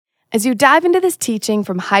As you dive into this teaching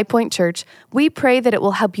from High Point Church, we pray that it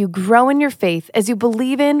will help you grow in your faith as you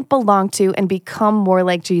believe in, belong to, and become more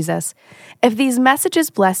like Jesus. If these messages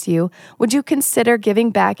bless you, would you consider giving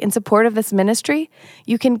back in support of this ministry?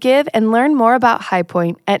 You can give and learn more about High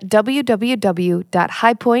Point at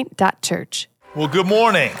www.highpoint.church. Well, good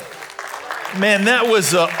morning. Man, that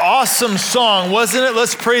was an awesome song, wasn't it?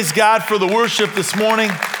 Let's praise God for the worship this morning.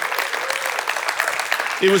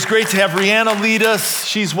 It was great to have Rihanna lead us.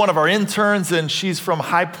 She's one of our interns, and she's from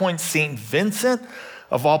High Point St. Vincent,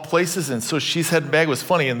 of all places. And so she's heading back. It was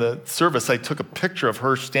funny, in the service, I took a picture of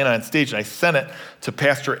her standing on stage, and I sent it to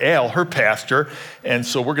Pastor Al, her pastor. And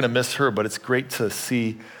so we're going to miss her, but it's great to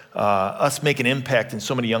see us make an impact in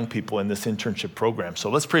so many young people in this internship program.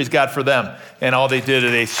 So let's praise God for them and all they did.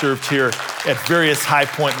 They served here at various High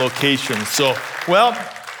Point locations. So, well,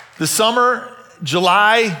 the summer,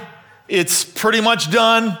 July, it's pretty much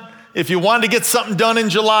done. If you wanted to get something done in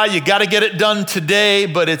July, you got to get it done today,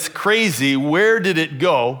 but it's crazy. Where did it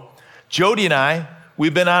go? Jody and I,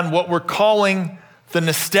 we've been on what we're calling the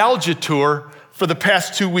Nostalgia Tour for the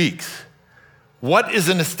past 2 weeks. What is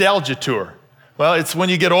a nostalgia tour? Well, it's when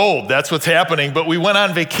you get old, that's what's happening. But we went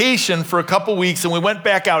on vacation for a couple weeks, and we went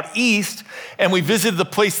back out east, and we visited the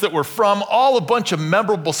place that we're from, all a bunch of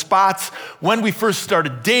memorable spots, when we first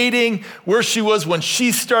started dating, where she was when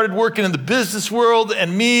she started working in the business world,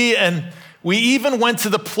 and me, and we even went to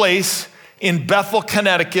the place in Bethel,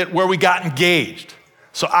 Connecticut, where we got engaged.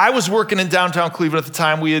 So I was working in downtown Cleveland at the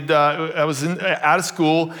time. I was out of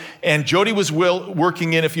school, and Jody was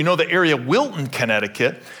working in, if you know the area, Wilton,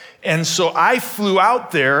 Connecticut. And so I flew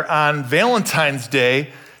out there on Valentine's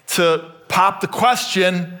Day to pop the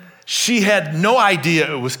question. She had no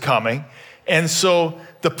idea it was coming. And so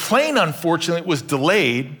the plane, unfortunately, was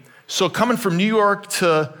delayed. So coming from New York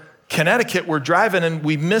to Connecticut, we're driving and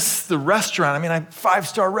we missed the restaurant. I mean, a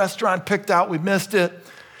 5-star restaurant picked out, we missed it.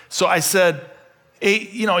 So I said, hey,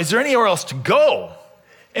 is there anywhere else to go?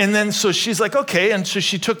 And then so she's like, okay. And so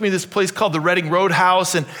she took me to this place called the Reading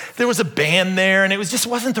Roadhouse, and there was a band there, and it just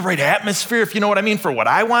wasn't the right atmosphere, if you know what I mean, for what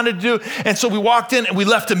I wanted to do. And so we walked in and we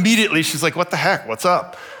left immediately. She's like, what the heck, what's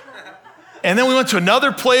up? And then we went to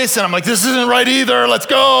another place, and I'm like, this isn't right either, let's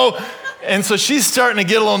go. And so she's starting to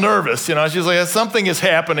get a little nervous, She's like, something is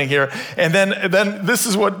happening here. And then this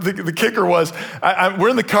is what the kicker was. We're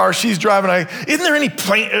in the car, she's driving.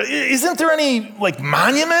 Isn't there any like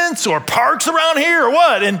monuments or parks around here or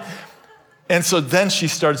what? And so then she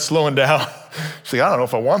started slowing down. She's like, I don't know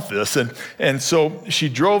if I want this. And so she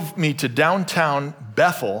drove me to downtown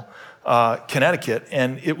Bethel, Connecticut.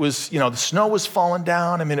 And it was, the snow was falling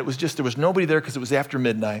down. I mean, there was nobody there because it was after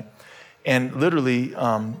midnight. And literally,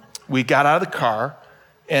 we got out of the car,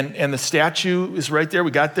 and the statue is right there.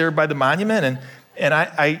 We got there by the monument, and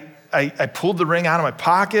I pulled the ring out of my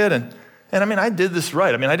pocket, and I mean, I did this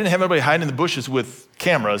right. I mean, I didn't have anybody hiding in the bushes with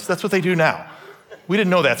cameras. That's what they do now. We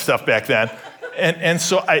didn't know that stuff back then. And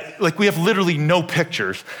so we have literally no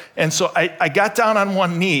pictures. And so I got down on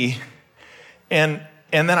one knee, and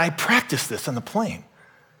then I practiced this on the plane.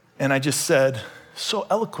 And I just said, so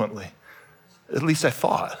eloquently, at least I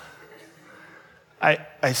thought,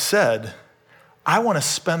 I said, I want to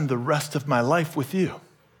spend the rest of my life with you.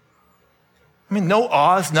 I mean, no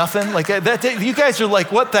awes, nothing. Like that. You guys are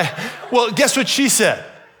like, what the? Well, guess what she said?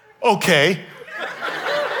 Okay.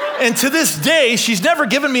 And to this day, she's never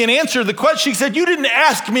given me an answer to the question. She said, you didn't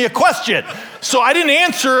ask me a question. So I didn't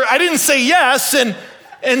answer, I didn't say yes. And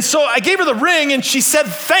so I gave her the ring, and she said,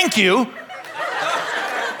 thank you.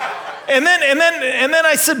 And then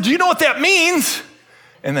I said, do you know what that means?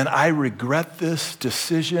 And then I regret this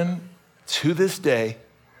decision to this day.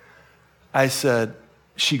 I said,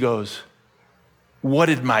 she goes, what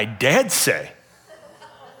did my dad say?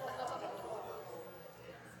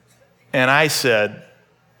 And I said,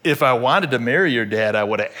 if I wanted to marry your dad, I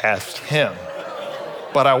would have asked him.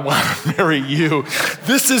 But I want to marry you.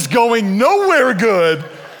 This is going nowhere good.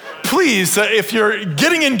 Please, if you're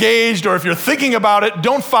getting engaged or if you're thinking about it,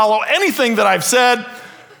 don't follow anything that I've said.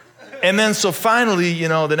 And then so finally,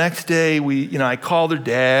 the next day I called her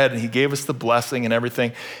dad, and he gave us the blessing and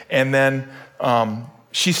everything. And then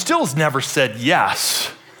she still has never said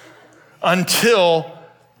yes until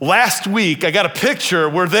last week. I got a picture.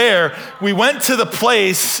 We're there. We went to the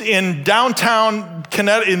place in downtown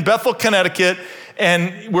in Bethel, Connecticut,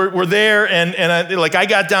 and we're there. And I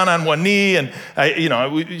got down on one knee, and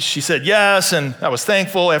she said yes, and I was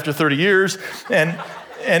thankful after 30 years. And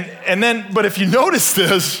then, but if you notice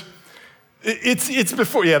this. It's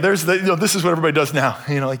before, there's this is what everybody does now,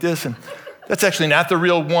 like this. And that's actually not the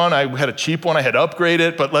real one. I had a cheap one. I had to upgrade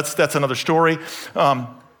it, but that's another story.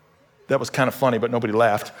 That was kind of funny, but nobody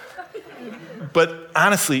laughed. but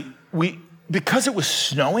honestly, because it was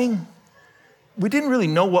snowing, we didn't really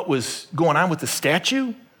know what was going on with the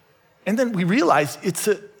statue. And then we realized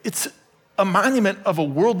it's a monument of a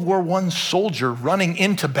World War I soldier running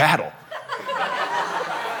into battle.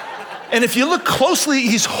 And if you look closely,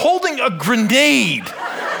 he's holding a grenade.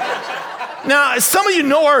 Now, some of you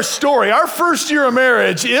know our story. Our first year of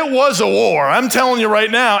marriage, it was a war. I'm telling you right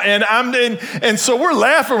now. And so we're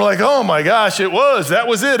laughing. We're like, oh my gosh, that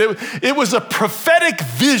was it. It was a prophetic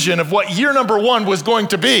vision of what year number 1 was going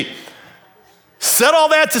to be. Said all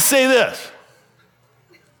that to say this.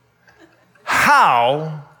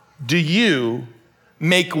 How do you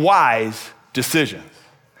make wise decisions?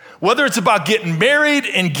 Whether it's about getting married,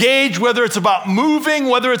 engaged, whether it's about moving,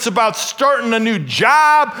 whether it's about starting a new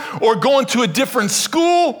job or going to a different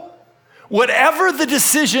school, whatever the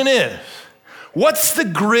decision is, what's the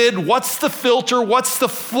grid, what's the filter, what's the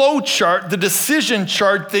flow chart, the decision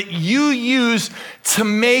chart that you use to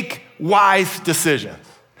make wise decisions?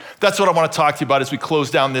 That's what I want to talk to you about as we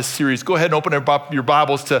close down this series. Go ahead and open your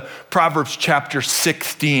Bibles to Proverbs chapter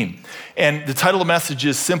 16. And the title of the message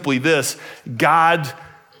is simply this: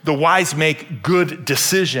 the wise make good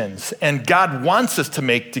decisions, and God wants us to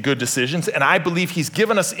make the good decisions, and I believe he's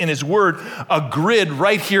given us in his word a grid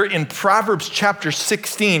right here in Proverbs chapter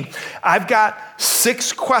 16. I've got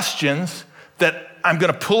 6 questions that I'm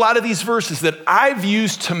gonna pull out of these verses that I've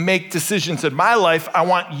used to make decisions in my life. I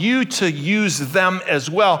want you to use them as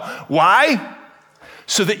well. Why?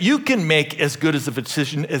 So that you can make as good as a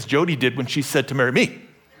decision as Jody did when she said to marry me.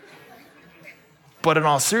 But in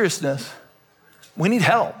all seriousness, we need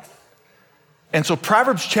help. And so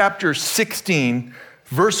Proverbs chapter 16,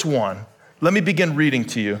 verse 1, let me begin reading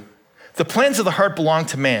to you. The plans of the heart belong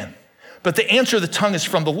to man, but the answer of the tongue is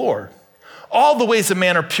from the Lord. All the ways of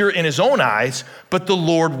man are pure in his own eyes, but the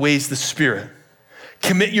Lord weighs the spirit.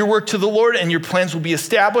 Commit your work to the Lord and your plans will be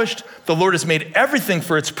established. The Lord has made everything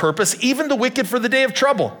for its purpose, even the wicked for the day of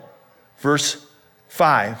trouble. Verse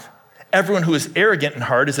 5, everyone who is arrogant in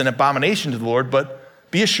heart is an abomination to the Lord, but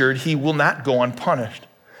be assured he will not go unpunished.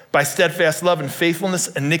 By steadfast love and faithfulness,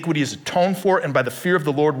 iniquity is atoned for, and by the fear of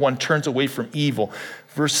the Lord, one turns away from evil.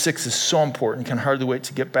 Verse 6 is so important, can hardly wait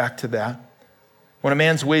to get back to that. When a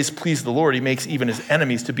man's ways please the Lord, he makes even his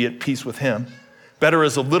enemies to be at peace with him. Better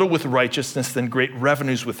is a little with righteousness than great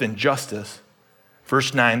revenues with injustice.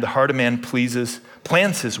 Verse 9, the heart of man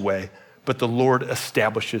plans his way, but the Lord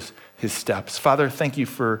establishes his steps. Father, thank you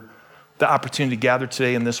for the opportunity to gather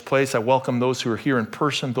today in this place. I welcome those who are here in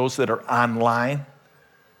person, those that are online.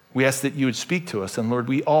 We ask that you would speak to us. And Lord,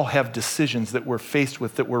 we all have decisions that we're faced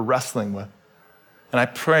with, that we're wrestling with. And I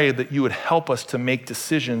pray that you would help us to make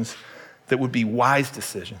decisions that would be wise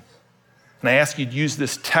decisions. And I ask you to use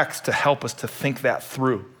this text to help us to think that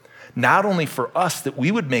through. Not only for us that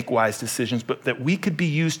we would make wise decisions, but that we could be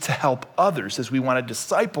used to help others as we want to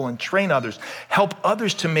disciple and train others, help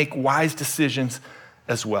others to make wise decisions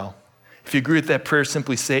as well. If you agree with that prayer,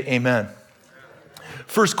 simply say amen.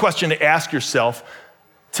 First question to ask yourself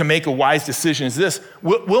to make a wise decision is this: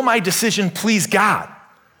 will my decision please God?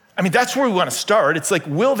 I mean, that's where we want to start. It's like,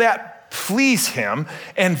 will that please him?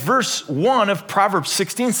 And verse 1 of Proverbs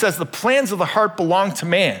 16 says, the plans of the heart belong to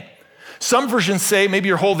man. Some versions say, maybe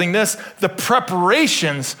you're holding this, the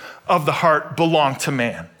preparations of the heart belong to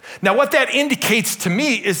man. Now, what that indicates to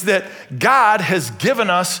me is that God has given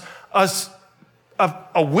us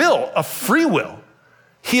a will, a free will.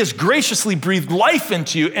 He has graciously breathed life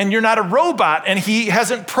into you, and you're not a robot, and he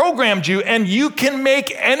hasn't programmed you, and you can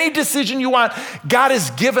make any decision you want. God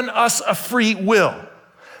has given us a free will.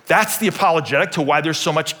 That's the apologetic to why there's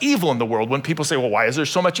so much evil in the world. When people say, well, why is there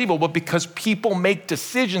so much evil? Well, because people make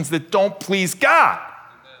decisions that don't please God.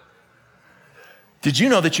 Amen. Did you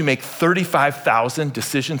know that you make 35,000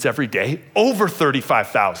 decisions every day? Over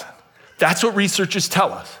 35,000. That's what researchers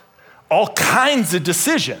tell us. All kinds of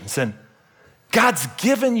decisions. And God's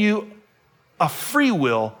given you a free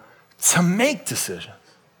will to make decisions.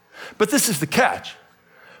 But this is the catch.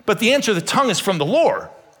 But the answer of the tongue is from the Lord.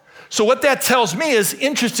 So what that tells me is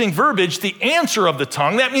interesting verbiage, the answer of the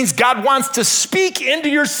tongue. That means God wants to speak into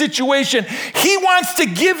your situation. He wants to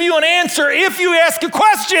give you an answer if you ask a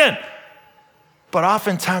question. But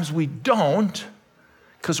oftentimes we don't,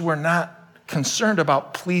 because we're not concerned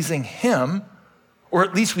about pleasing him, or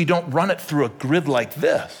at least we don't run it through a grid like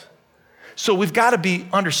this. So we've got to be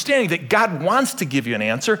understanding that God wants to give you an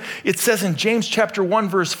answer. It says in James chapter 1,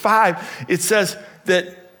 verse 5, it says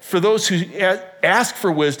that for those who ask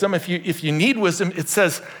for wisdom, if you need wisdom, it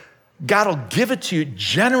says God will give it to you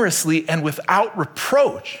generously and without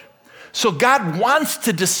reproach. So God wants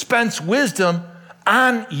to dispense wisdom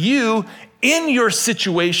on you in your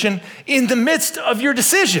situation in the midst of your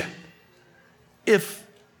decision if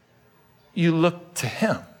you look to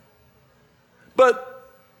him.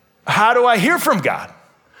 But how do I hear from God?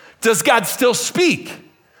 Does God still speak?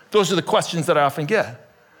 Those are the questions that I often get.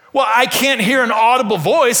 Well, I can't hear an audible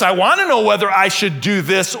voice. I want to know whether I should do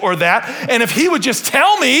this or that. And if he would just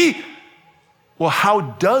tell me, well, how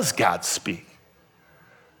does God speak?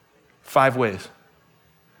 5 ways.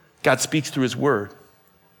 God speaks through his word.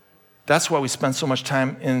 That's why we spend so much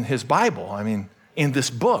time in his Bible. I mean, in this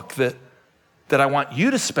book that I want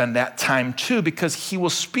you to spend that time too, because he will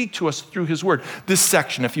speak to us through his word. This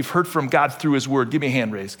section, if you've heard from God through his word, give me a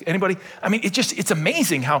hand raise. Anybody? I mean, it's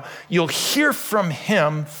amazing how you'll hear from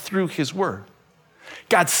him through his word.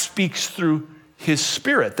 God speaks through his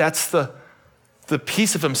spirit. That's the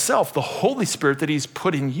piece of himself, the Holy Spirit that he's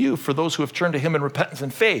put in you for those who have turned to him in repentance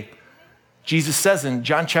and faith. Jesus says in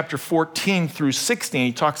John chapter 14 through 16,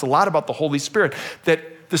 he talks a lot about the Holy Spirit,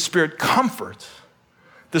 that the Spirit comforts,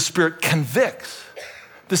 the Spirit convicts,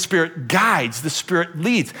 the Spirit guides, the Spirit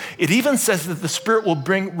leads. It even says that the Spirit will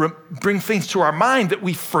bring things to our mind that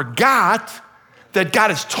we forgot that God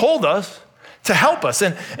has told us to help us.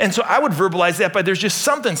 And so I would verbalize that by there's just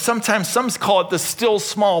something, sometimes some call it the still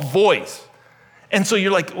small voice. And so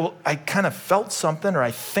you're like, well, I kind of felt something or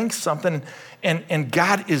I think something, and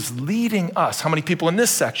God is leading us. How many people in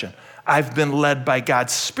this section? I've been led by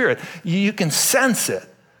God's Spirit. You can sense it.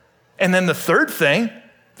 And then the third thing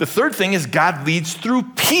is God leads through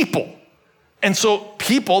people. And so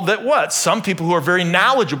people that what? Some people who are very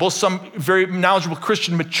knowledgeable, some very knowledgeable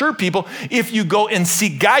Christian mature people, if you go and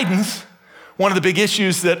seek guidance, one of the big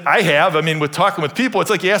issues that I have, with talking with people, it's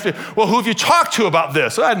like you ask me, well, who have you talked to about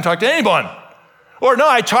this? I hadn't talked to anyone. Or no,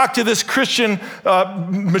 I talked to this Christian,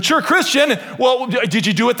 mature Christian. Well, did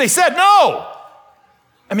you do what they said? No.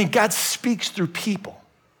 God speaks through people.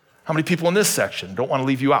 How many people in this section? Don't want to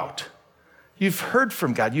leave you out. You've heard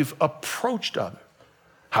from God. You've approached others.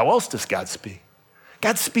 How else does God speak?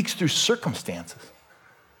 God speaks through circumstances.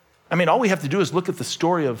 All we have to do is look at the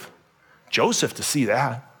story of Joseph to see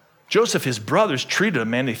that. Joseph, his brothers treated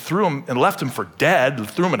him, man. They threw him and left him for dead,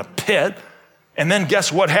 threw him in a pit. And then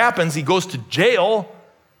guess what happens? He goes to jail.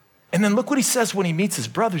 And then look what he says when he meets his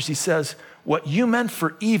brothers. He says, what you meant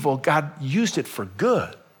for evil, God used it for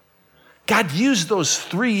good. God used those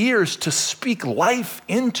 3 years to speak life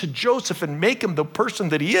into Joseph and make him the person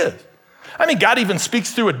that he is. God even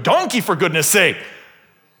speaks through a donkey, for goodness sake.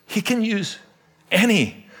 He can use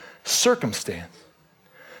any circumstance.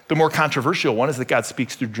 The more controversial one is that God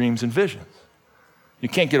speaks through dreams and visions. You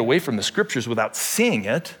can't get away from the scriptures without seeing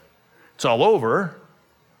it. It's all over.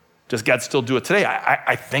 Does God still do it today?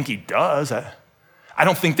 I think he does. I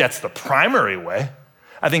don't think that's the primary way.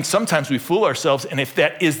 I think sometimes we fool ourselves, and if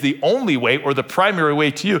that is the only way or the primary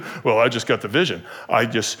way to you, well, I just got the vision.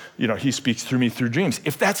 He speaks through me through dreams.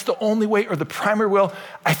 If that's the only way or the primary way,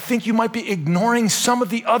 I think you might be ignoring some of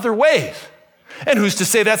the other ways. And who's to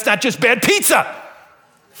say that's not just bad pizza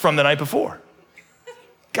from the night before?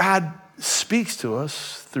 God speaks to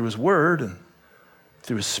us through his word and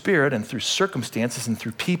through his spirit and through circumstances and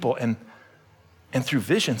through people and through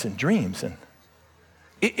visions and dreams. And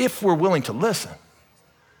if we're willing to listen,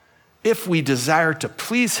 if we desire to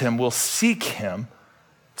please him, we'll seek him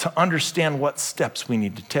to understand what steps we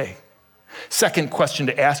need to take. Second question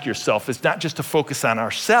to ask yourself is not just to focus on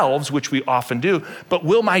ourselves, which we often do, but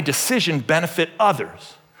will my decision benefit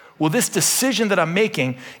others? Will this decision that I'm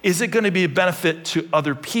making, is it going to be a benefit to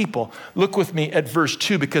other people? Look with me at verse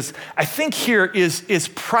 2, because I think here is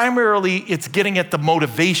primarily it's getting at the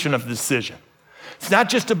motivation of the decision. It's not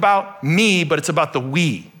just about me, but it's about the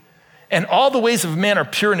we. And all the ways of man are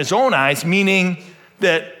pure in his own eyes, meaning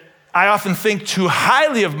that I often think too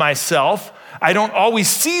highly of myself. I don't always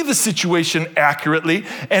see the situation accurately.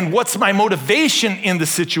 And what's my motivation in the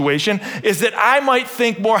situation is that I might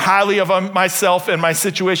think more highly of myself and my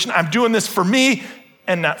situation. I'm doing this for me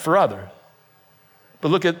and not for others.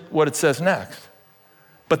 But look at what it says next.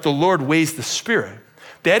 But the Lord weighs the spirit.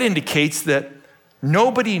 That indicates that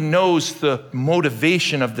nobody knows the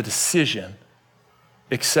motivation of the decision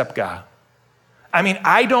except God.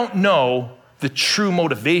 I don't know the true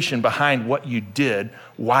motivation behind what you did,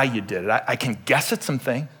 why you did it. I can guess at some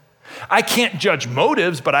things. I can't judge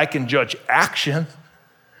motives, but I can judge action.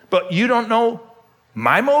 But you don't know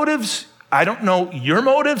my motives. I don't know your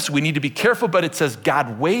motives. We need to be careful, but it says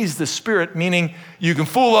God weighs the spirit, meaning you can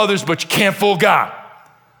fool others, but you can't fool God.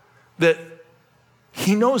 That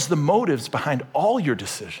he knows the motives behind all your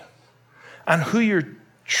decisions and who you're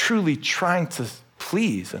truly trying to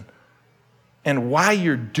please and why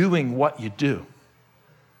you're doing what you do.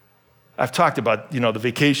 I've talked about, the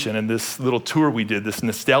vacation and this little tour we did, this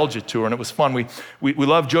nostalgia tour, and it was fun. We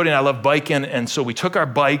love, Jody and I love biking, and so we took our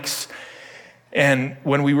bikes, and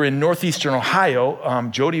when we were in northeastern Ohio,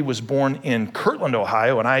 Jody was born in Kirtland,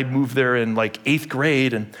 Ohio, and I moved there in like 8th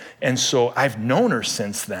grade, and so I've known her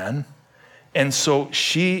since then. And so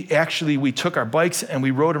we took our bikes and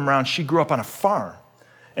we rode them around. She grew up on a farm.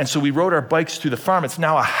 And so we rode our bikes through the farm. It's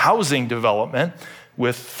now a housing development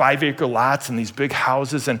with 5-acre lots and these big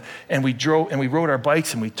houses. And we rode our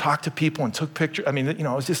bikes and we talked to people and took pictures. I mean, it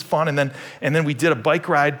was just fun. And then we did a bike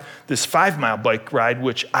ride, this 5-mile bike ride,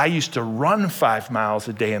 which I used to run 5 miles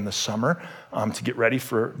a day in the summer to get ready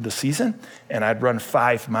for the season. And I'd run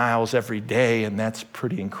 5 miles every day. And that's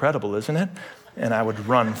pretty incredible, isn't it? And I would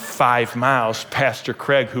run 5 miles. Pastor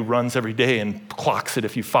Craig, who runs every day and clocks it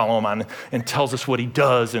if you follow him on, and tells us what he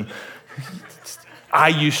does. And I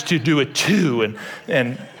used to do it too,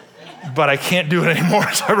 but I can't do it anymore,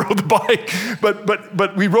 so I rode the bike.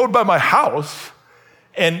 But we rode by my house,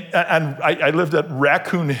 and I lived at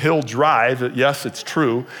Raccoon Hill Drive. Yes, it's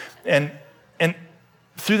true. And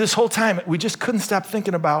through this whole time, we just couldn't stop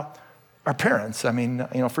thinking about our parents. I mean,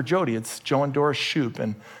 for Jody, it's Joe and Doris Shoup,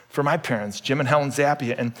 and for my parents, Jim and Helen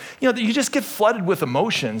Zappia. And, you just get flooded with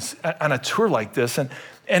emotions on a tour like this. And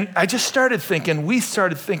we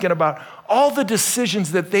started thinking about all the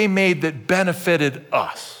decisions that they made that benefited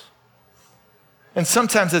us. And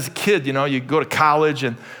sometimes as a kid, you go to college,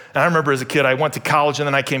 and I remember as a kid, I went to college, and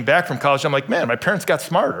then I came back from college, and I'm like, man, my parents got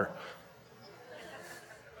smarter.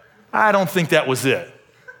 I don't think that was it.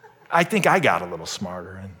 I think I got a little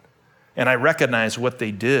smarter, and I recognize what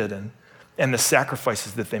they did and the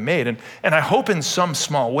sacrifices that they made. And I hope in some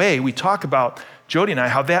small way we talk about, Jody and I,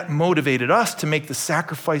 how that motivated us to make the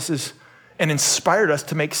sacrifices and inspired us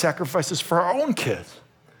to make sacrifices for our own kids.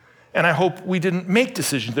 And I hope we didn't make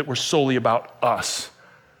decisions that were solely about us,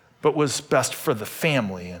 but was best for the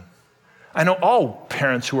family. And I know all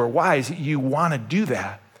parents who are wise, you want to do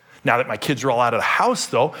that. Now that my kids are all out of the house,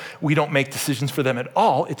 though, we don't make decisions for them at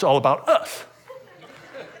all. It's all about us.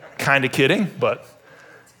 Kind of kidding, but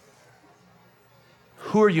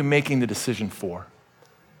who are you making the decision for?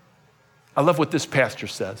 I love what this pastor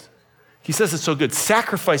says. He says it's so good.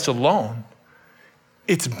 Sacrifice alone,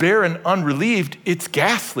 it's barren, unrelieved, it's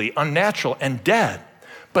ghastly, unnatural, and dead.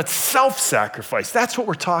 But self-sacrifice, that's what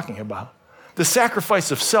we're talking about. The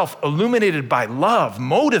sacrifice of self, illuminated by love,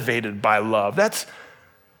 motivated by love. That's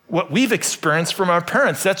what we've experienced from our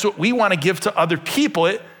parents. That's what we want to give to other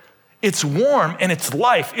people. It's warm and it's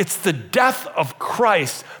life. It's the death of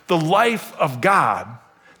Christ, the life of God,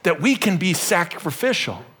 that we can be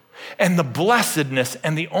sacrificial, and the blessedness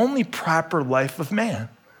and the only proper life of man.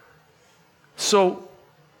 So,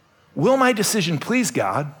 will my decision please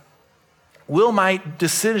God? Will my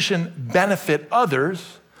decision benefit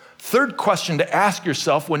others? Third question to ask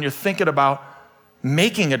yourself when you're thinking about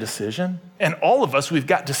making a decision, and all of us, we've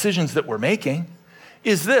got decisions that we're making,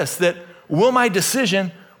 is this, that will my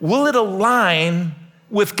decision, will it align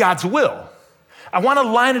with God's will? I want to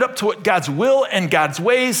line it up to what God's will and God's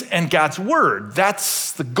ways and God's word.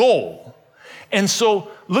 That's the goal. And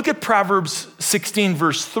so look at Proverbs 16,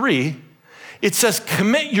 verse 3. It says,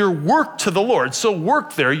 commit your work to the Lord. So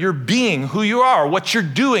work there, your being, who you are, what you're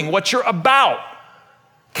doing, what you're about.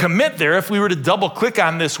 Commit there, if we were to double click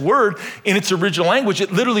on this word in its original language,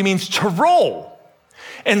 it literally means to roll.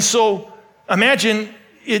 And so imagine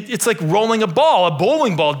it's like rolling a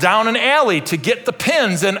bowling ball down an alley to get the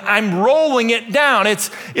pins, and I'm rolling it down.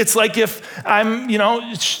 It's like if I'm,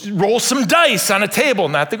 roll some dice on a table.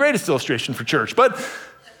 Not the greatest illustration for church, but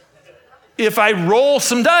if I roll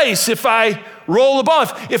some dice, if I roll a ball,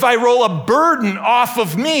 if I roll a burden off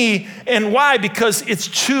of me, and why? Because it's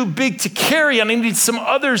too big to carry and I need some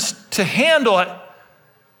others to handle it.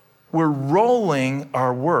 We're rolling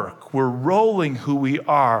our work. We're rolling who we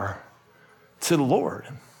are to the Lord,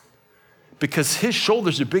 because his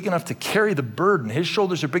shoulders are big enough to carry the burden. His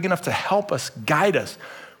shoulders are big enough to help us, guide us.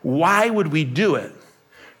 Why would we do it?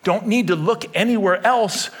 Don't need to look anywhere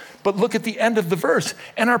else, but look at the end of the verse,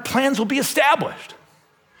 and our plans will be established.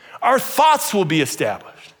 Our thoughts will be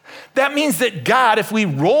established. That means that God, if we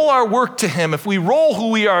roll our work to him, if we roll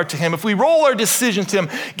who we are to him, if we roll our decision to him,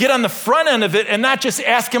 get on the front end of it and not just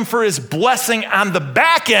ask him for his blessing on the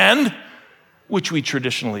back end, which we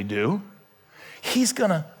traditionally do, he's going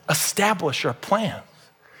to establish our plans.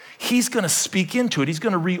 He's going to speak into it. He's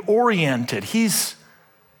going to reorient it. He's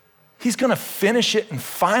going to finish it and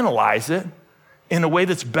finalize it in a way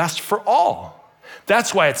that's best for all.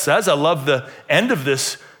 That's why it says, I love the end of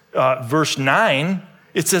this verse 9.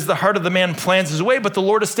 It says, the heart of the man plans his way, but the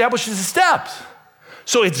Lord establishes his steps.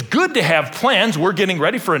 So it's good to have plans. We're getting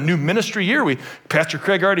ready for a new ministry year. Pastor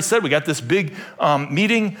Craig already said we got this big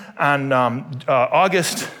meeting on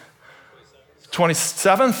August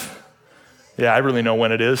 27th. Yeah, I really know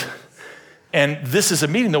when it is. And this is a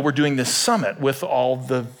meeting, though, we're doing this summit with all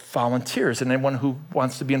the volunteers and anyone who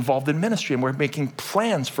wants to be involved in ministry. And we're making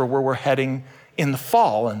plans for where we're heading in the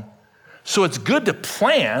fall. And so it's good to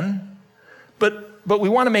plan, but we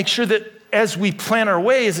want to make sure that as we plan our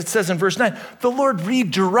way, as it says in verse 9, the Lord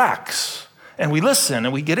redirects. And we listen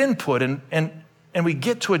and we get input and we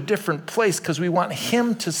get to a different place because we want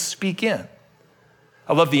him to speak in.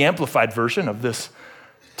 I love the amplified version of this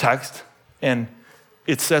text. And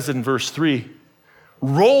it says in verse 3,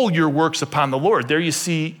 roll your works upon the Lord. There you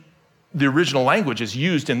see the original language is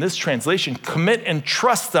used in this translation. Commit and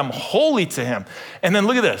trust them wholly to him. And then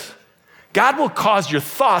look at this. God will cause your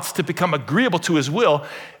thoughts to become agreeable to his will,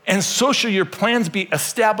 and so shall your plans be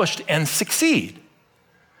established and succeed.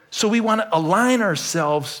 So we want to align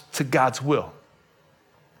ourselves to God's will.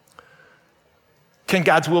 Can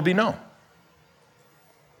God's will be known?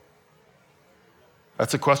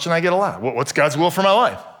 That's a question I get a lot. What's God's will for my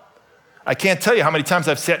life? I can't tell you how many times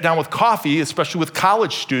I've sat down with coffee, especially with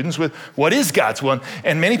college students, with what is God's will?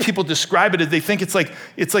 And many people describe it as they think it's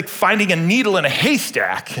like finding a needle in a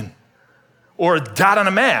haystack or a dot on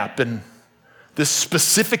a map and this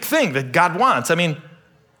specific thing that God wants. I mean,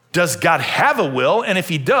 does God have a will? And if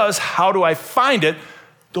he does, how do I find it?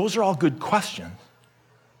 Those are all good questions.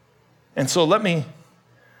 And so I'm going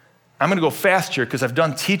to go fast here because I've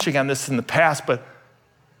done teaching on this in the past, but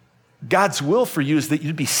God's will for you is that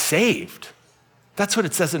you'd be saved. That's what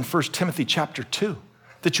it says in 1 Timothy chapter 2,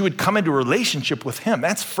 that you would come into a relationship with him.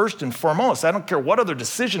 That's first and foremost. I don't care what other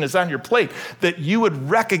decision is on your plate, that you would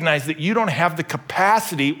recognize that you don't have the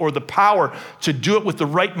capacity or the power to do it with the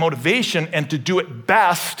right motivation and to do it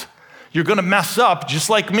best. You're going to mess up, just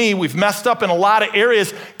like me. We've messed up in a lot of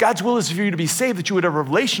areas. God's will is for you to be saved, that you would have a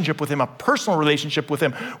relationship with him, a personal relationship with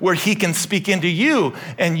him, where he can speak into you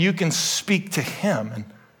and you can speak to him. And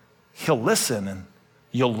he'll listen and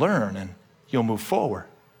you'll learn and you'll move forward.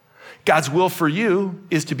 God's will for you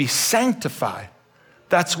is to be sanctified.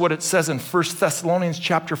 That's what it says in 1 Thessalonians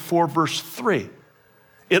chapter 4, verse 3.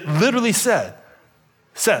 It literally says,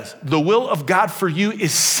 the will of God for you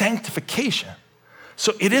is sanctification.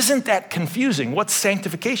 So it isn't that confusing. What's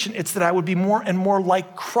sanctification? It's that I would be more and more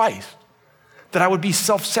like Christ, that I would be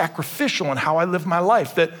self-sacrificial in how I live my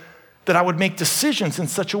life, that I would make decisions in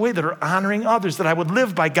such a way that are honoring others, that I would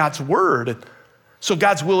live by God's word. So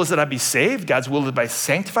God's will is that I be saved. God's will is that I be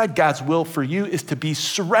sanctified. God's will for you is to be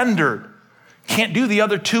surrendered. Can't do the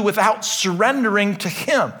other two without surrendering to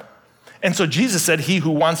him. And so Jesus said, he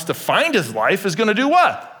who wants to find his life is going to do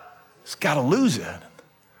what? He's got to lose it.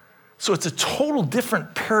 So it's a total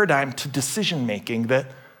different paradigm to decision making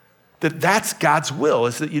that's God's will,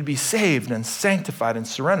 is that you'd be saved and sanctified and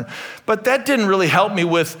surrendered. But that didn't really help me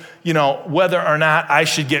with, whether or not I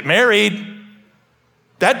should get married.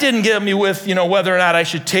 That didn't get me with, whether or not I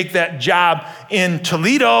should take that job in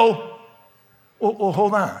Toledo. Well,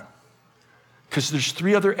 hold on. Because there's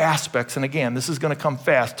three other aspects, and again, this is going to come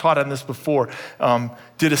fast. Taught on this before.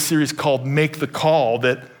 Did a series called Make the Call,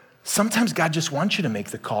 that sometimes God just wants you to make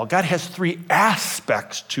the call. God has three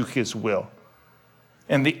aspects to his will.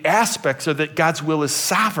 And the aspects are that God's will is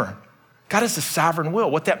sovereign. God has a sovereign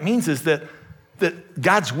will. What that means is that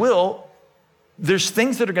God's will, there's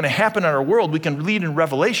things that are going to happen in our world. We can read in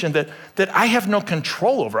Revelation that I have no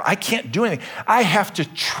control over. I can't do anything. I have to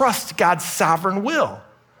trust God's sovereign will.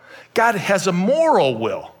 God has a moral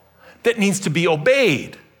will that needs to be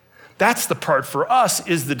obeyed. That's the part for us,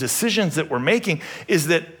 is the decisions that we're making, is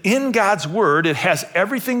that in God's word, it has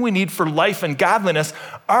everything we need for life and godliness.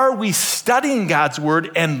 Are we studying God's word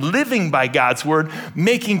and living by God's word,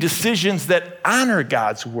 making decisions that honor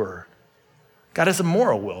God's word? God has a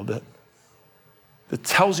moral will that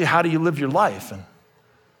tells you how do you live your life. And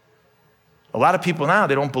a lot of people now,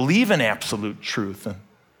 they don't believe in absolute truth. And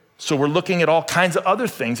so we're looking at all kinds of other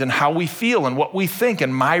things and how we feel and what we think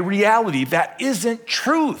and my reality. That isn't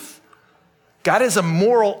truth. God has a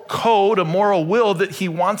moral code, a moral will that he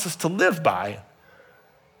wants us to live by.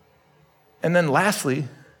 And then lastly,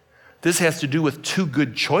 this has to do with two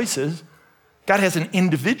good choices. God has an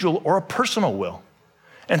individual or a personal will.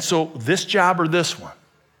 And so this job or this one,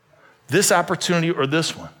 this opportunity or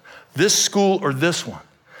this one, this school or this one,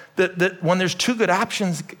 that when there's two good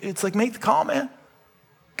options, it's like, make the call, man.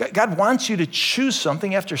 God wants you to choose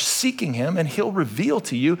something after seeking him, and he'll reveal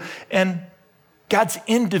to you. And God's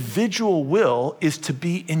individual will is to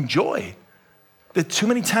be enjoyed. That too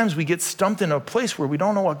many times we get stumped in a place where we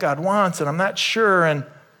don't know what God wants, and I'm not sure, and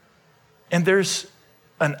there's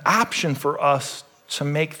an option for us to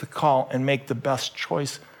make the call and make the best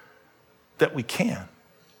choice that we can.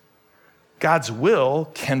 God's will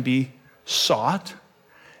can be sought,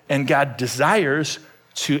 and God desires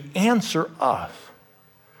to answer us.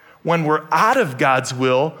 When we're out of God's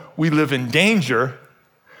will, we live in danger.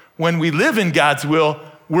 When we live in God's will,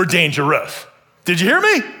 we're dangerous. Did you hear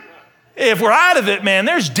me? If we're out of it, man,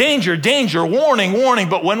 there's danger, warning, warning.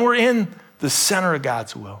 But when we're in the center of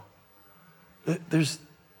God's will,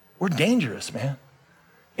 we're dangerous, man,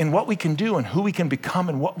 in what we can do and who we can become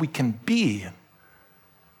and what we can be.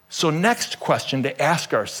 So next question to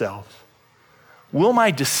ask ourselves, will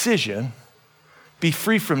my decision be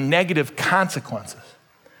free from negative consequences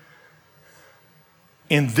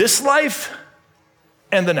in this life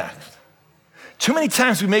and the next? Too many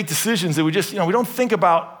times we make decisions that we just, we don't think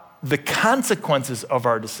about the consequences of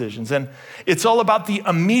our decisions. And it's all about the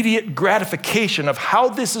immediate gratification of how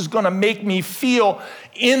this is going to make me feel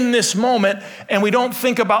in this moment. And we don't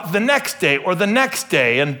think about the next day or the next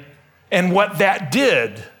day and what that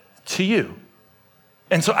did to you.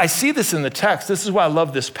 And so I see this in the text. This is why I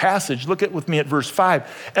love this passage. Look with me at verse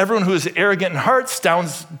 5. Everyone who is arrogant in heart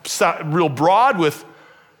sounds real broad with,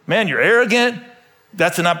 man, you're arrogant.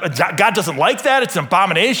 God doesn't like that. It's an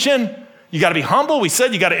abomination. You got to be humble. We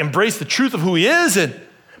said you got to embrace the truth of who he is.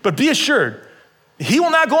 But be assured, he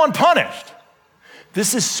will not go unpunished.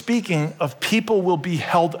 This is speaking of people will be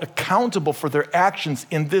held accountable for their actions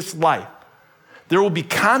in this life. There will be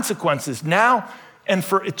consequences now and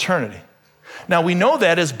for eternity. Now, we know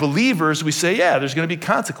that as believers, we say, yeah, there's going to be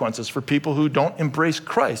consequences for people who don't embrace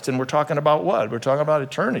Christ. And we're talking about what? We're talking about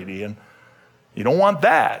eternity. And you don't want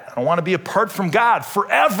that. I don't want to be apart from God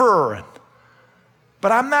forever.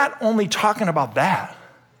 But I'm not only talking about that.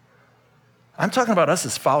 I'm talking about us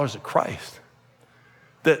as followers of Christ.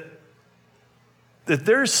 That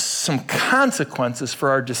there's some consequences for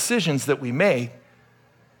our decisions that we make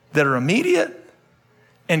that are immediate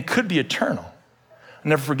and could be eternal. I'll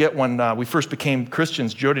never forget when we first became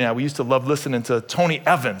Christians, Jody and I, we used to love listening to Tony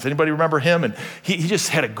Evans. Anybody remember him? And he just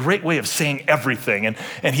had a great way of saying everything.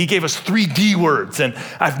 And he gave us 3 D words, and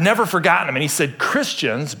I've never forgotten them. And he said,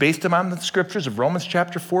 Christians, based on the scriptures of Romans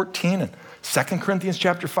chapter 14 and 2 Corinthians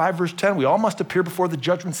chapter 5, verse 10, we all must appear before the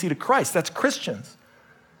judgment seat of Christ. That's Christians.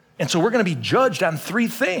 And so we're going to be judged on 3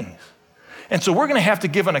 things. And so we're going to have to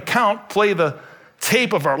give an account, play the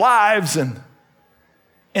tape of our lives,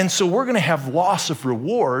 and so we're going to have loss of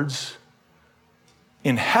rewards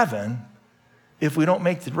in heaven if we don't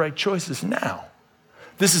make the right choices now.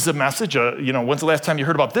 This is a message, when's the last time you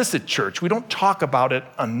heard about this at church? We don't talk about it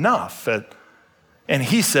enough. And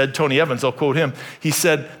he said, Tony Evans, I'll quote him, he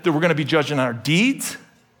said that we're going to be judged on our deeds,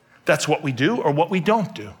 that's what we do, or what we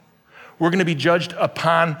don't do. We're going to be judged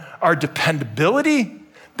upon our dependability,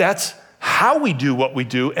 that's how we do what we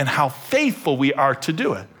do and how faithful we are to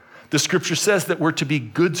do it. The scripture says that we're to be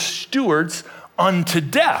good stewards unto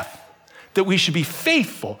death, that we should be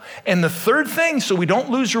faithful. And the third thing, so we don't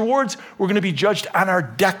lose rewards, we're going to be judged on our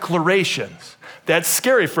declarations. That's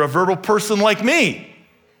scary for a verbal person like me.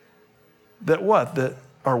 That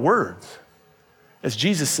our words. As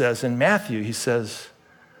Jesus says in Matthew, he says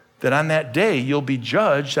that on that day you'll be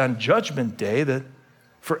judged on Judgment Day that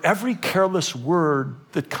for every careless word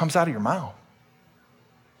that comes out of your mouth.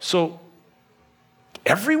 So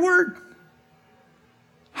every word,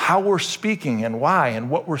 how we're speaking and why and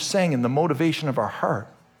what we're saying and the motivation of our heart,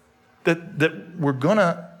 that we're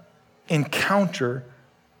gonna encounter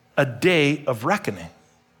a day of reckoning.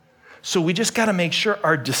 So we just gotta make sure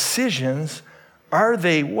our decisions, are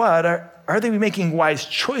they what? Are they making wise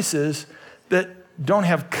choices that don't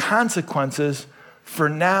have consequences for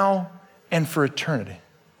now and for eternity?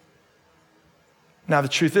 Now the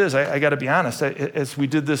truth is, I gotta be honest, as we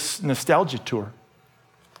did this nostalgia tour,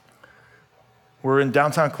 we're in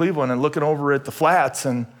downtown Cleveland and looking over at the flats,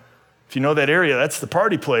 and if you know that area, that's the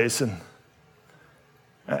party place. And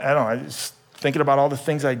I just thinking about all the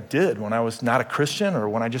things I did when I was not a Christian or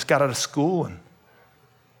when I just got out of school.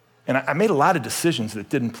 And I made a lot of decisions that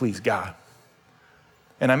didn't please God.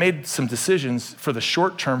 And I made some decisions for the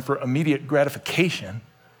short term for immediate gratification.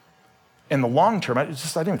 In the long term, I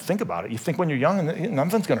didn't even think about it. You think when you're young,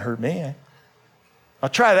 nothing's gonna hurt me. I'll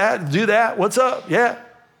try that, do that, what's up, yeah.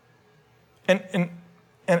 And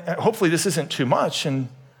hopefully this isn't too much and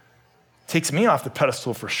takes me off the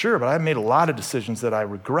pedestal for sure, but I made a lot of decisions that I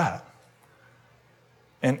regret.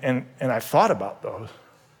 And I've thought about those.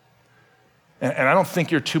 And I don't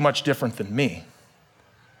think you're too much different than me.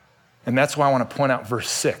 And that's why I want to point out verse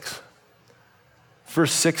 6.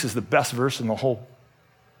 Verse 6 is the best verse in the whole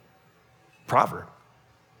proverb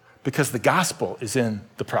because the gospel is in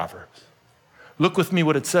the Proverbs. Look with me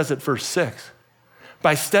what it says at verse 6.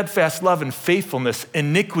 By steadfast love and faithfulness,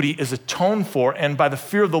 iniquity is atoned for, and by the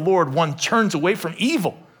fear of the Lord, one turns away from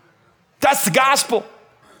evil. That's the gospel.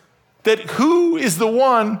 That who is the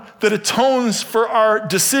one that atones for our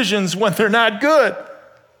decisions when they're not good?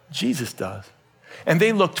 Jesus does. And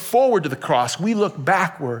they looked forward to the cross. We look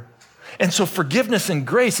backward. And so forgiveness and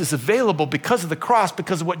grace is available because of the cross,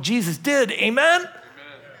 because of what Jesus did. Amen?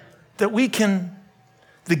 That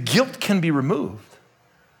the guilt can be removed.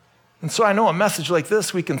 And so I know a message like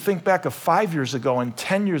this, we can think back of 5 years ago and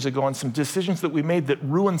 10 years ago and some decisions that we made that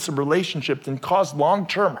ruined some relationships and caused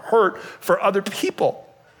long-term hurt for other people.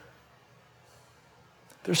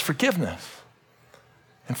 There's forgiveness.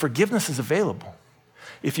 And forgiveness is available.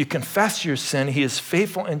 If you confess your sin, he is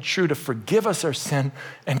faithful and true to forgive us our sin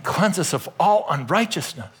and cleanse us of all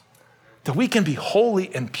unrighteousness, that we can be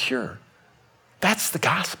holy and pure. That's the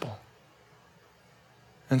gospel.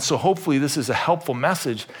 And so hopefully this is a helpful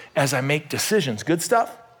message as I make decisions. Good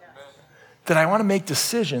stuff? That I want to make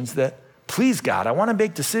decisions that please God. I want to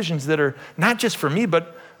make decisions that are not just for me,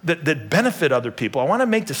 but that benefit other people. I want to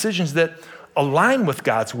make decisions that align with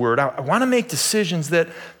God's word. I want to make decisions that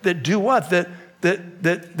do what? That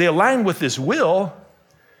they align with his will,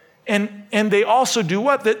 and they also do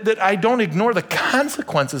what? That I don't ignore the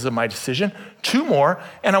consequences of my decision. Two more,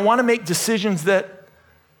 and I want to make decisions that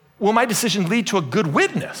will my decision lead to a good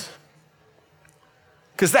witness?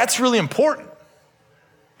 Because that's really important.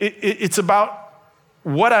 It's about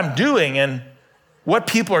what I'm doing and what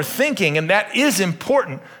people are thinking, and that is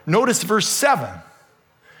important. Notice verse 7.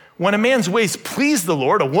 When a man's ways please the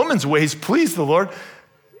Lord, a woman's ways please the Lord,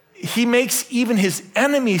 he makes even his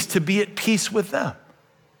enemies to be at peace with them.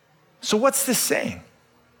 So what's this saying?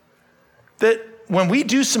 That when we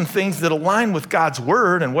do some things that align with God's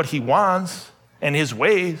word and what he wants and his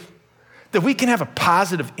ways, that we can have a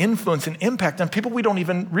positive influence and impact on people we don't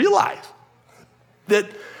even realize. That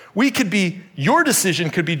your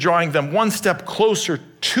decision could be drawing them one step closer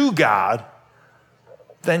to God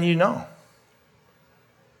than you know.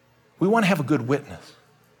 We want to have a good witness.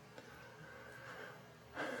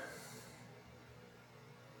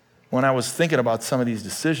 When I was thinking about some of these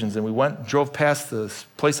decisions and we drove past this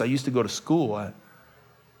place I used to go to school, I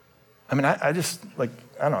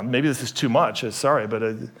don't know, maybe this is too much, sorry, but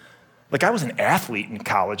I was an athlete in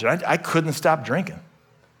college and I couldn't stop drinking.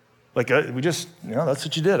 That's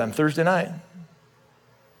what you did on Thursday night.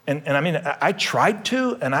 And I tried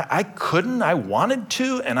to, and I couldn't. I wanted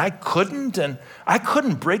to, and I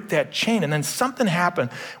couldn't break that chain. And then something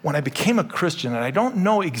happened when I became a Christian, and I don't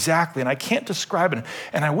know exactly, and I can't describe it.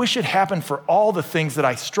 And I wish it happened for all the things that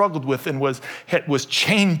I struggled with and was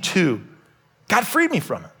chained to. God freed me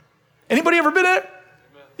from it. Anybody ever been there?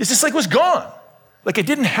 It's just like it was gone. Like I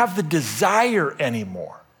didn't have the desire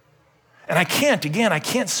anymore. And I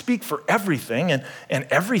can't speak for everything and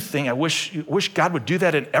everything. I wish God would do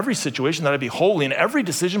that in every situation, that I'd be holy in every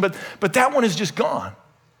decision, but that one is just gone.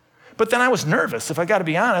 But then I was nervous, if I got to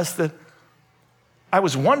be honest, that I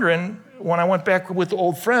was wondering when I went back with the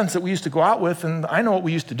old friends that we used to go out with, and I know what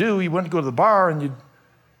we used to do. You went to go to the bar, and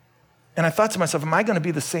I thought to myself, am I going to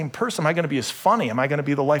be the same person? Am I going to be as funny? Am I going to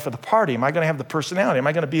be the life of the party? Am I going to have the personality? Am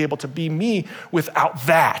I going to be able to be me without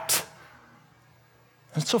that?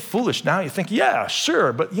 It's so foolish now. You think, yeah,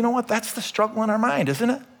 sure, but you know what? That's the struggle in our mind, isn't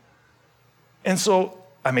it? And so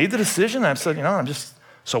I made the decision. I said,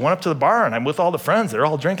 so I went up to the bar, and I'm with all the friends. They're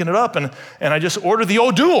all drinking it up, and I just ordered the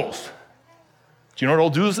O'Doul's. Do you know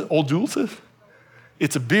what O'Doul's is?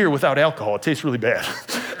 It's a beer without alcohol. It tastes really bad.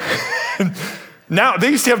 Now, they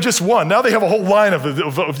used to have just one. Now they have a whole line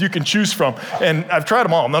of you can choose from, and I've tried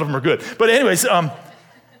them all. None of them are good. But anyways,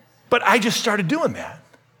 but I just started doing that.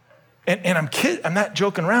 And I'm not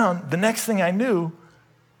joking around. The next thing I knew,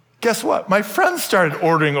 guess what? My friends started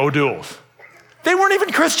ordering O'Doul's. They weren't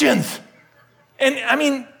even Christians. And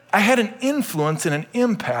I had an influence and an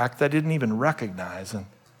impact I didn't even recognize. And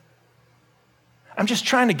I'm just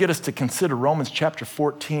trying to get us to consider Romans chapter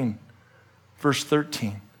 14, verse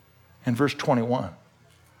 13 and verse 21.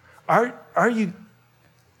 You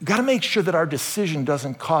got to make sure that our decision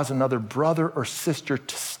doesn't cause another brother or sister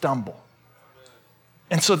to stumble.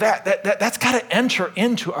 And so that's got to enter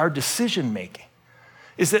into our decision making,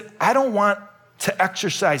 is that I don't want to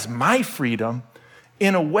exercise my freedom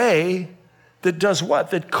in a way that does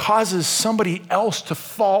what? That causes somebody else to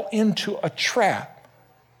fall into a trap.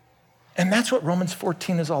 And that's what Romans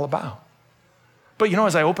 14 is all about. But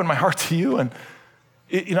as I open my heart to you, and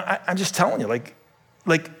I'm just telling you,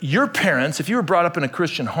 like your parents, if you were brought up in a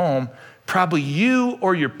Christian home, probably you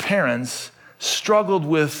or your parents struggled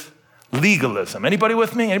with legalism. Anybody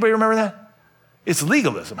with me? Anybody remember that? It's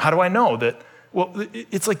legalism. How do I know that Well,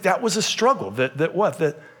 it's like that was a struggle,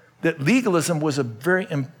 that legalism was a very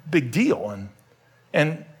big deal.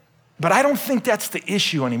 But I don't think that's the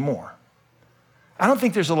issue anymore. I don't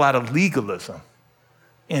think there's a lot of legalism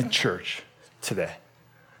in church today.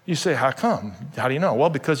 You say, how come? How do you know? Well,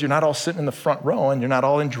 because you're not all sitting in the front row and you're not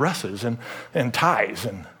all in dresses and ties.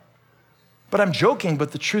 But I'm joking,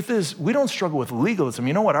 but the truth is we don't struggle with legalism.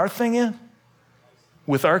 You know what our thing is?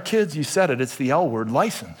 With our kids, you said it, it's the L word,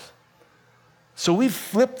 license. So we've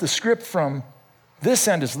flipped the script from this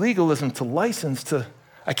end is legalism to license to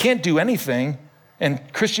I can't do anything, and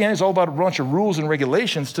Christianity is all about a bunch of rules and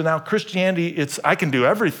regulations, to now Christianity, it's I can do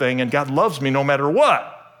everything and God loves me no matter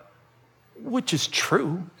what, which is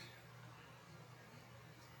true.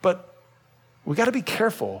 But we got to be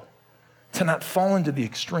careful to not fall into the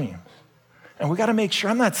extremes. And we got to make sure,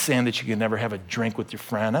 I'm not saying that you can never have a drink with your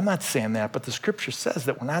friend. I'm not saying that, but the scripture says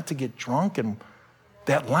that we're not to get drunk, and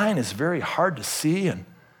that line is very hard to see.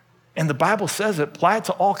 And the Bible says it, apply it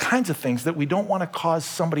to all kinds of things that we don't want to cause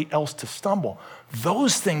somebody else to stumble.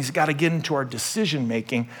 Those things got to get into our decision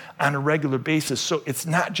making on a regular basis. So it's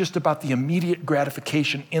not just about the immediate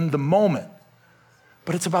gratification in the moment,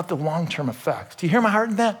 but it's about the long-term effects. Do you hear my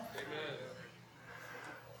heart in that? Amen.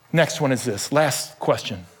 Next one is this, last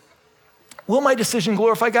question. Will my decision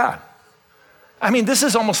glorify God? I mean, this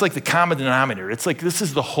is almost like the common denominator. It's like this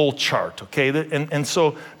is the whole chart, okay? And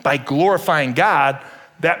so by glorifying God,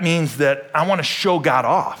 that means that I want to show God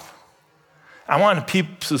off. I want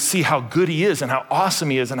people to see how good he is and how awesome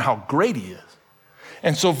he is and how great he is.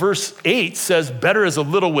 And so verse 8 says, better is a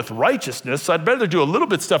little with righteousness. So I'd better do a little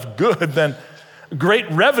bit stuff good than great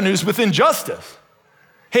revenues with injustice.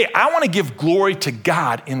 Hey, I want to give glory to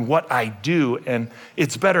God in what I do, and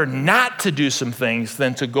it's better not to do some things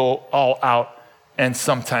than to go all out and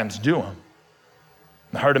sometimes do them.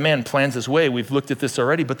 The heart of man plans his way. We've looked at this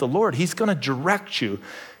already, but the Lord, he's going to direct you.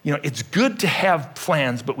 You know, it's good to have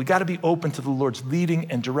plans, but we got to be open to the Lord's leading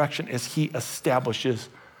and direction as he establishes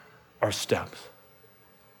our steps.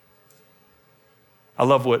 I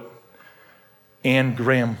love what Anne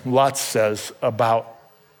Graham Lutz says about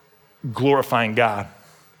glorifying God.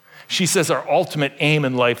 She says our ultimate aim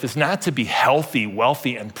in life is not to be healthy,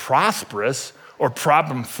 wealthy, and prosperous or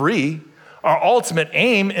problem-free. Our ultimate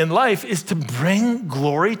aim in life is to bring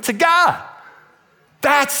glory to God.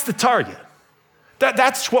 That's the target.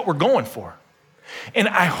 That's what we're going for. And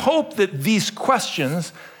I hope that these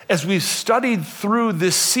questions, as we've studied through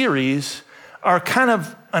this series, are kind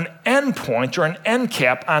of an end point or an end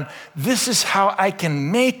cap on this is how I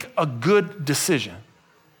can make a good decision.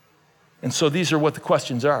 And so these are what the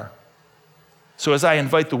questions are. So as I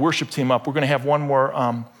invite the worship team up, we're going to have one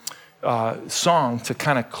more song to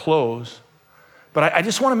kind of close. But I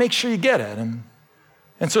just want to make sure you get it.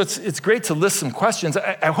 And so it's great to list some questions.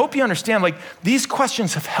 I hope you understand, like, these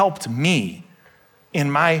questions have helped me in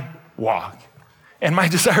my walk. And my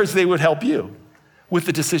desire is they would help you with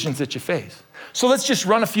the decisions that you face. So let's just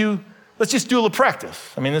do a little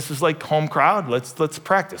practice. I mean, this is like home crowd. Let's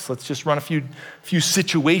practice. Let's just run a few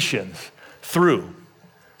situations through.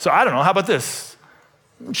 So I don't know, how about this?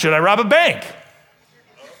 Should I rob a bank?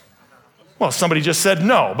 Well, somebody just said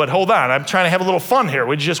no, but hold on. I'm trying to have a little fun here.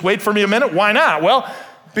 Would you just wait for me a minute? Why not? Well,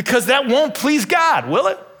 because that won't please God, will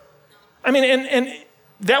it? I mean, and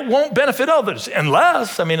that won't benefit others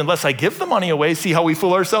unless I give the money away. See how we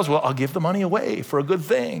fool ourselves? Well, I'll give the money away for a good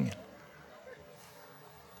thing.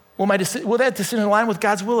 Will that decision align with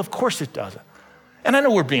God's will? Of course it doesn't. And I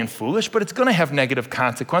know we're being foolish, but it's going to have negative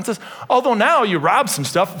consequences. Although now you rob some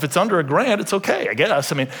stuff, if it's under $1,000, it's okay, I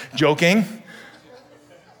guess. I mean, joking.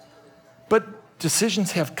 But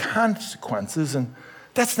decisions have consequences, and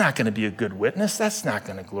that's not going to be a good witness. That's not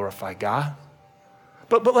going to glorify God.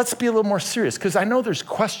 But let's be a little more serious, because I know there's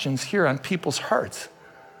questions here on people's hearts.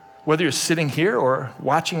 Whether you're sitting here or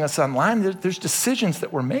watching us online, there's decisions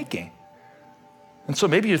that we're making. And so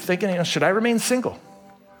maybe you're thinking, should I remain single?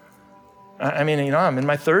 I mean, I'm in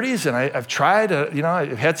my 30s, and I've tried,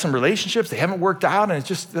 I've had some relationships. They haven't worked out, and it's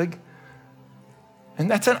just like, and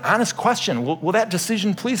that's an honest question. Will that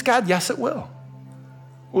decision please God? Yes, it will.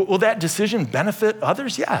 Will that decision benefit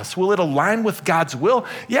others? Yes. Will it align with God's will?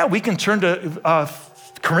 Yeah, we can turn to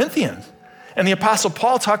Corinthians. And the Apostle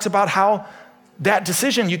Paul talks about how that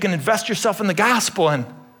decision, you can invest yourself in the gospel,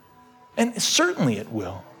 and certainly it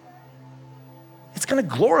will. It's going to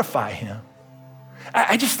glorify him.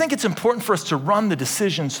 I just think it's important for us to run the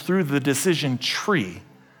decisions through the decision tree,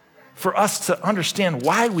 for us to understand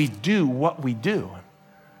why we do what we do.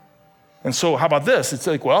 And so how about this? It's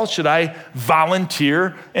like, well, should I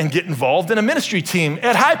volunteer and get involved in a ministry team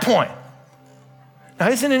at High Point? Now,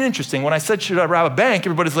 isn't it interesting? When I said, should I rob a bank?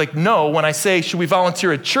 Everybody's like, no. When I say, should we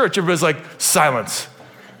volunteer at church? Everybody's like, silence.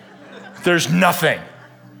 There's nothing.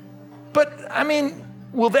 But I mean,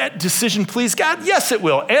 will that decision please God? Yes, it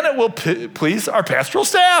will. And it will please our pastoral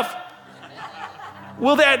staff.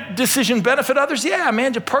 Will that decision benefit others? Yeah,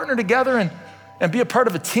 man, you partner together and be a part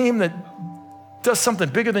of a team that does something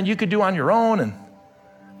bigger than you could do on your own. And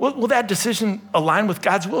will that decision align with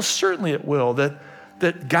God's will? Certainly it will.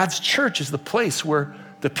 That God's church is the place where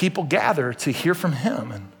the people gather to hear from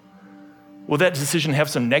him. And will that decision have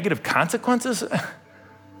some negative consequences?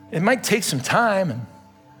 It might take some time, and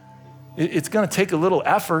it's going to take a little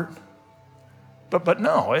effort. But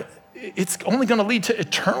no, it's only going to lead to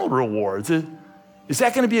eternal rewards. Is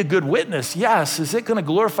that going to be a good witness? Yes. Is it going to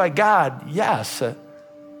glorify God? Yes. I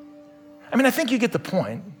mean, I think you get the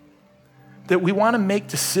point that we want to make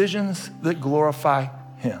decisions that glorify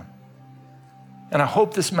him. And I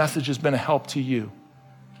hope this message has been a help to you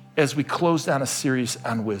as we close down a series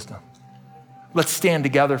on wisdom. Let's stand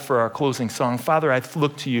together for our closing song. Father, I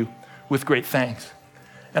look to you with great thanks.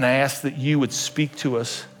 And I ask that you would speak to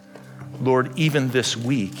us, Lord, even this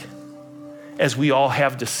week, as we all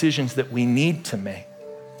have decisions that we need to make.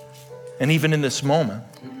 And even in this moment,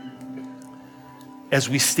 as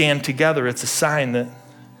we stand together, it's a sign that,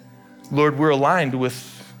 Lord, we're aligned with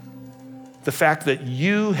the fact that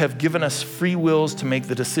you have given us free wills to make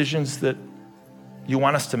the decisions that you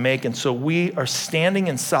want us to make. And so we are standing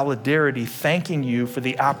in solidarity, thanking you for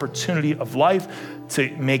the opportunity of life to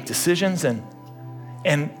make decisions.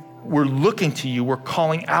 And we're looking to you, we're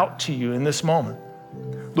calling out to you in this moment.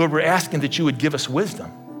 Lord, we're asking that you would give us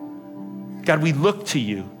wisdom. God, we look to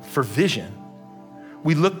you for vision.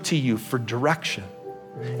 We look to you for direction.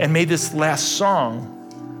 And may this last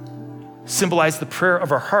song symbolize the prayer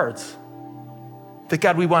of our hearts. That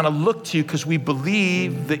God, we want to look to you because we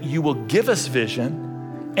believe that you will give us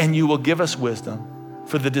vision and you will give us wisdom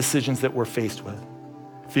for the decisions that we're faced with.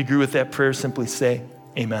 If you agree with that prayer, simply say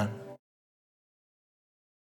amen.